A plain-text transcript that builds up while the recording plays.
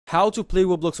How to play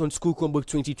Roblox on School Chromebook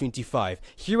 2025.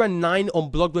 Here are 9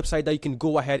 unblocked websites that you can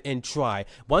go ahead and try.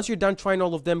 Once you're done trying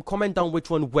all of them, comment down which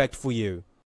one worked for you.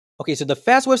 Okay, so the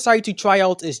first website to try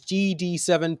out is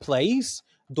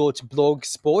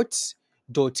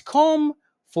gd7plays.blogspot.com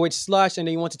 / and then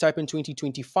you want to type in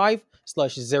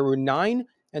 2025/09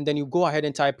 and then you go ahead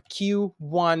and type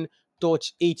q1.html.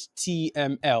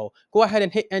 Go ahead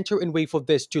and hit enter and wait for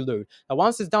this to load. Now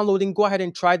once it's downloading, go ahead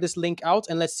and try this link out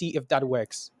and let's see if that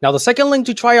works. Now the second link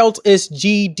to try out is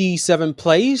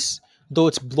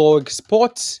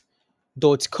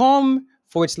gd7plays.blogspot.com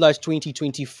 /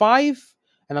 2025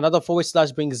 and another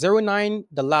 / brings 09,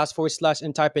 the last /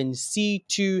 and type in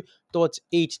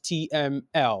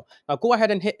c2.html. Now go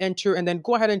ahead and hit enter and then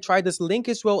go ahead and try this link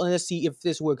as well and let's see if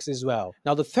this works as well.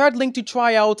 Now the third link to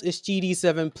try out is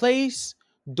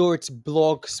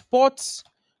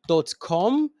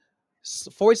gd7plays.blogspot.com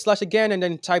 / again and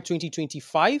then type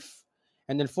 2025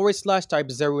 and then / type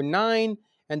 09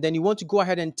 and then you want to go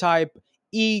ahead and type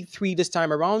e3 this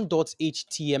time around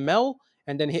 .html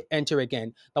and then hit enter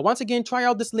again. Now once again try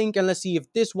out this link and let's see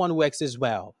if this one works as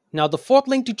well. Now the fourth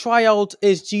link to try out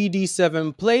is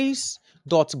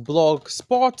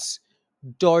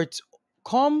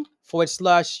gd7plays.blogspot.com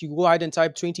 / you go ahead and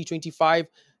type 2025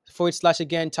 /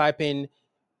 again type in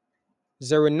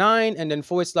 09 and then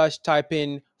 / type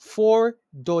in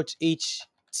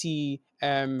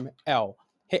 4.html.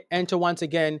 Hit enter once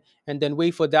again and then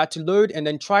wait for that to load and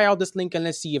then try out this link and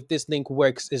let's see if this link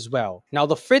works as well. Now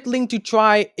the fifth link to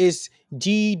try is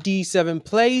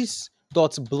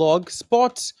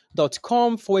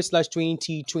gd7plays.blogspot.com /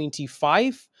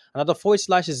 2025 another /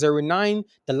 09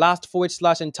 the last /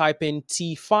 and type in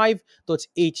t5.html.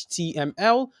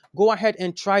 Go ahead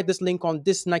and try this link on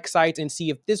this next site and see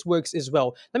if this works as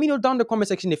well. Let me know down in the comment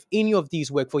section if any of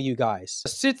these work for you guys. The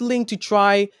sixth link to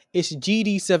try is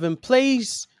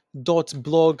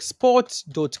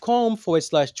gd7plays.blogspot.com /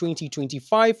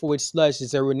 2025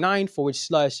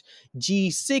 /09 /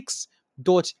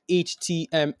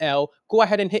 g6.html. Go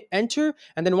ahead and hit enter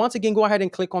and then once again go ahead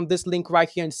and click on this link right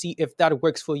here and see if that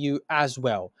works for you as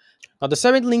well. Now the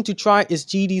seventh link to try is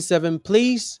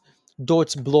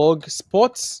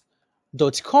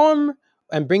gd7plays.blogspot.com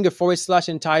and bring a /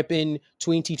 and type in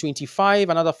 2025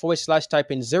 another /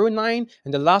 type in 09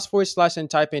 and the last / and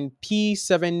type in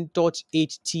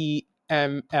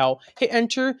p7.html. Hit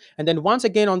enter and then once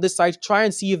again on this site try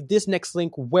and see if this next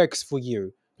link works for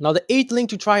you. Now the eighth link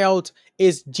to try out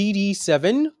is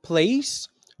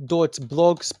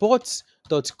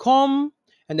gd7plays.blogspot.com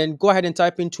and then go ahead and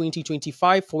type in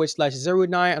 2025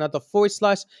 /09 another /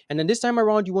 and then this time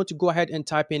around you want to go ahead and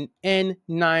type in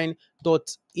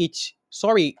n9.h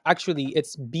actually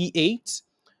it's b8.html.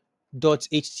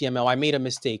 I made a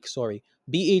mistake, sorry.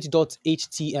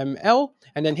 b8.html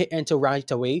and then hit enter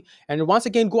right away and once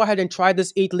again go ahead and try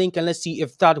this 8th link and let's see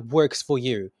if that works for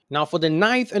you. Now for the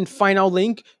 9th and final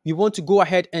link you want to go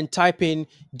ahead and type in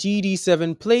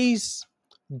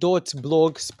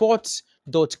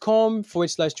gd7plays.blogspot.com /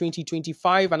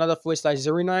 2025 another /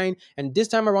 09 and this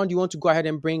time around you want to go ahead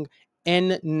and bring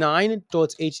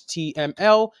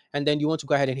n9.html and then you want to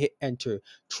go ahead and hit enter.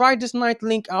 Try this 9th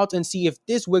link out and see if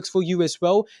this works for you as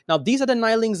well. Now these are the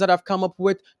 9 links that I've come up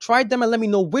with. Try them and let me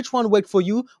know which one worked for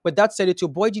you. With that said, it's your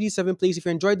boy gd7plays. If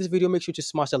you enjoyed this video, make sure to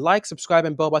smash the like, subscribe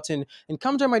and bell button and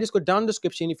come join my Discord down in the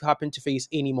description if you happen to face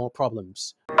any more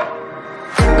problems.